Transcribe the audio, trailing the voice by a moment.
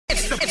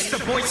It's the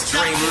boys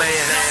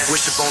Dreamland,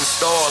 wish upon the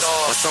stars,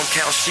 or some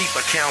count sheep, I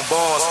count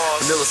bars.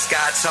 Vanilla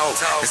sky talk,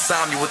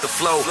 insomnia with the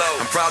flow.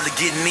 I'm probably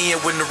getting in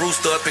when the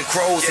rooster up and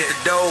crows hit the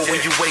door. When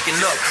you waking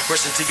up,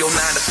 rushing to your 9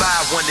 to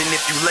 5, wondering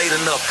if you late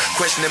enough.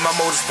 Questioning my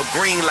motives for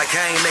green like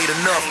I ain't late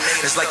enough.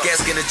 It's like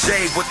asking a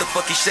Jaye what the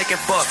fuck he shaking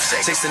for.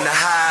 Chasing the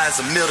highs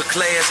of middle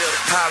class,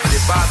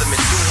 poverty bother me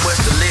too much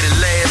to let it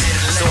last.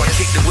 So I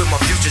kicked it with my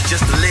future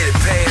just to let it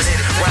pass.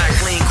 Ride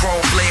clean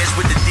chrome flash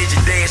with the digit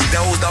dash,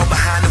 dozed all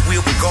behind the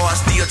wheel, but God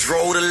still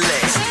drove the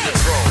last.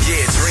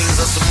 Yeah, dreams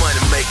of some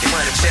money making.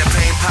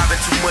 Champagne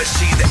popping too much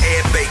cheese to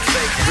add bacon.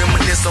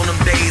 Reminisce on them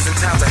days and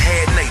times I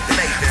had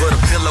Nathan. But a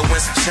pillow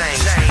and some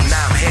change.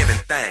 Now I'm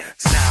having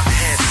things.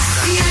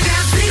 Yeah, I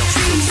got big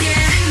dreams,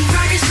 yeah.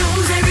 Rockin'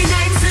 shows every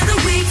night to the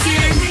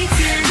weekend.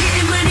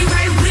 Getting money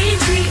right, we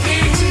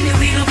treating. And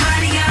we gon'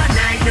 party all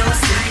night, no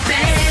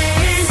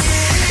sleeping.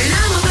 And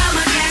I'm about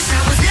my cash, I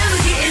was never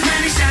getting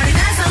money, shawty,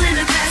 that's all in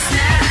the past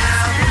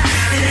now.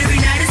 And every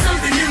night is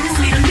something new,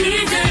 we don't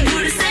need to do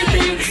the same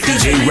thing.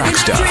 DJ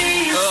Rockstar.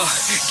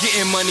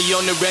 Getting money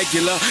on the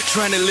regular,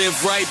 trying to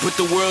live right, but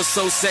the world's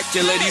so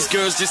secular. These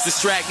girls just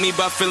distract me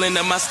by filling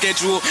up my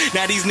schedule.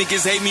 Now these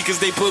niggas hate me cause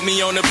they put me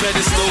on a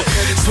pedestal.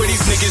 Swear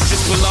these niggas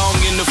just belong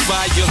in the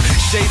fire.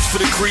 Shades for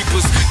the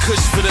creepers,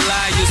 kush for the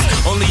liars.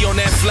 Only on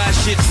that fly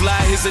shit, fly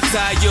his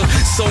attire.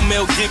 So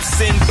Mel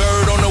Gibson,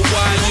 bird on the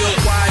wire.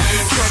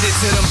 Credit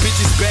to them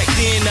bitches back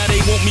then, now they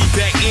want me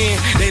back in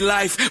they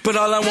life, but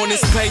all I want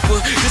is paper.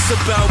 This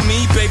about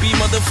me, baby,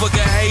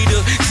 motherfucker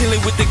hater. Chilling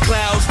with the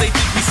clouds, they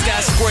think we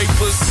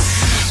skyscrapers.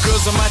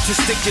 Girls on my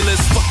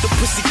testiculars, fuck the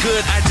pussy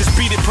good, I just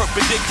beat it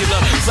perpendicular.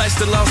 Flash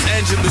to Los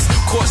Angeles,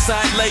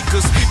 courtside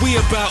Lakers. We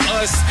about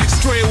us,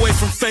 stray away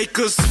from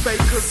fakers. Yeah,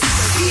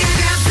 I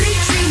got big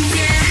dreams,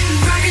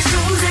 yeah. Rockin'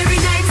 shows every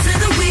night to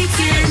the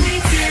weekend.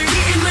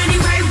 Getting money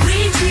right,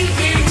 we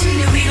treating.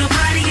 And we gon'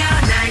 party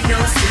all night, no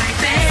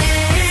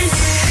sleeping.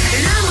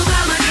 And I'm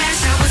about my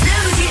cash, I was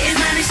never getting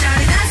money,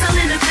 shawty, that's all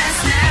in the past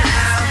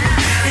now.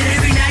 And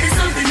every night is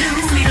something new,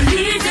 we don't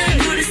need to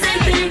do the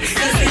same thing,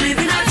 cause we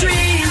living our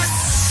dreams.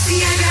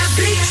 Yeah, I got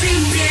big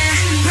dreams,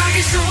 yeah.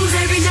 Rockin' shows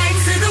every night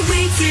to the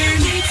weekend.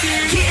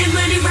 Getting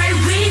money right,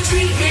 we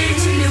treating.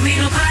 And we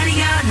gon'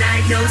 party all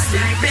night, no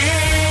sleeping.